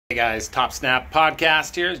Hey guys, Topsnap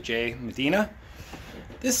podcast here. Jay Medina.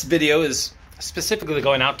 This video is specifically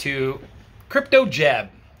going out to Crypto-Jebb.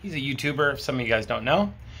 He's a YouTuber, if some of you guys don't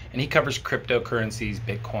know, and he covers cryptocurrencies,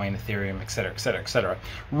 Bitcoin, Ethereum, etc., etc., etc.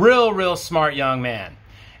 Real smart young man.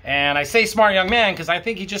 And I say smart young man because I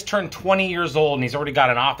think he just turned 20 years old and he's already got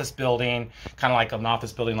an office building, kind of like an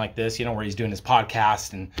office building like this, you know, where he's doing his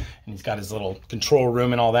podcast and he's got his little control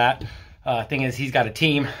room and all that. Thing is, he's got a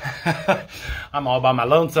team. I'm all by my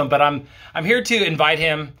lonesome, but I'm here to invite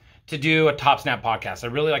him to do a Topsnap podcast. I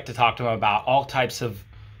really like to talk to him about all types of,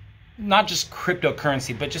 not just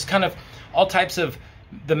cryptocurrency, but just kind of all types of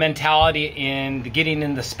the mentality in getting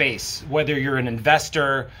in the space, whether you're an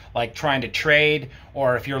investor, like trying to trade,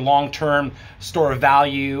 or if you're long-term store of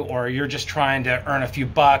value, or you're just trying to earn a few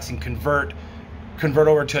bucks and convert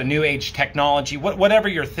over to a new age technology, whatever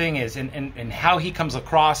your thing is, and how he comes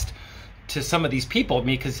across to some of these people,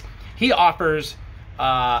 because he offers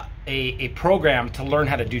a program to learn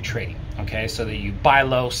how to do trading, okay? So that you buy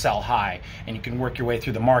low, sell high, and you can work your way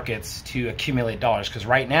through the markets to accumulate dollars. Because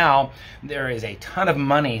right now, there is a ton of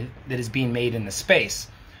money that is being made in the space,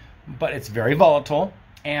 but it's very volatile.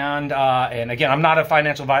 And again, I'm not a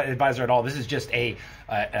financial advisor at all. This is just a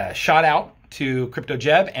shout out to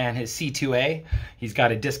Crypto-Jebb and his C2A. He's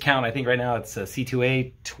got a discount. I think right now it's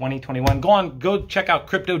C2A 2021. Go check out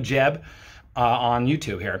Crypto-Jebb on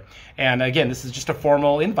YouTube here. And again, this is just a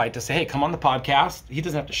formal invite to say, hey, come on the podcast. He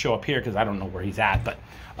doesn't have to show up here because I don't know where he's at, but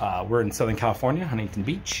we're in Southern California, Huntington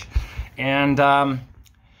Beach. And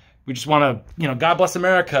we just want to, God bless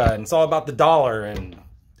America. And it's all about the dollar and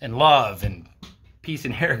love and peace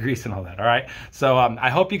and hair grease and all that. All right. So I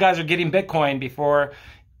hope you guys are getting Bitcoin before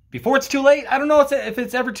it's too late. I don't know if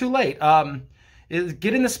it's ever too late.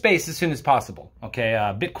 Get in the space as soon as possible. Okay,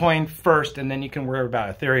 Bitcoin first, and then you can worry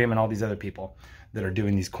about Ethereum and all these other people that are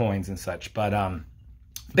doing these coins and such. But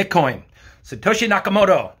Bitcoin, Satoshi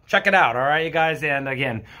Nakamoto, check it out. All right, you guys. And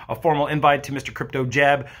again, a formal invite to Mr.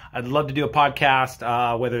 Crypto-Jebb. I'd love to do a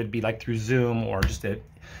podcast, whether it be like through Zoom or just if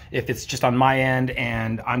it's just on my end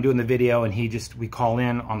and I'm doing the video and we call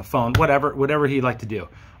in on the phone, whatever he'd like to do.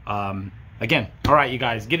 Again, all right, you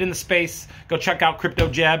guys, get in the space, go check out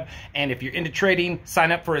Crypto-Jebb, and if you're into trading,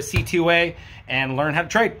 sign up for a C2A and learn how to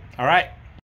trade. All right.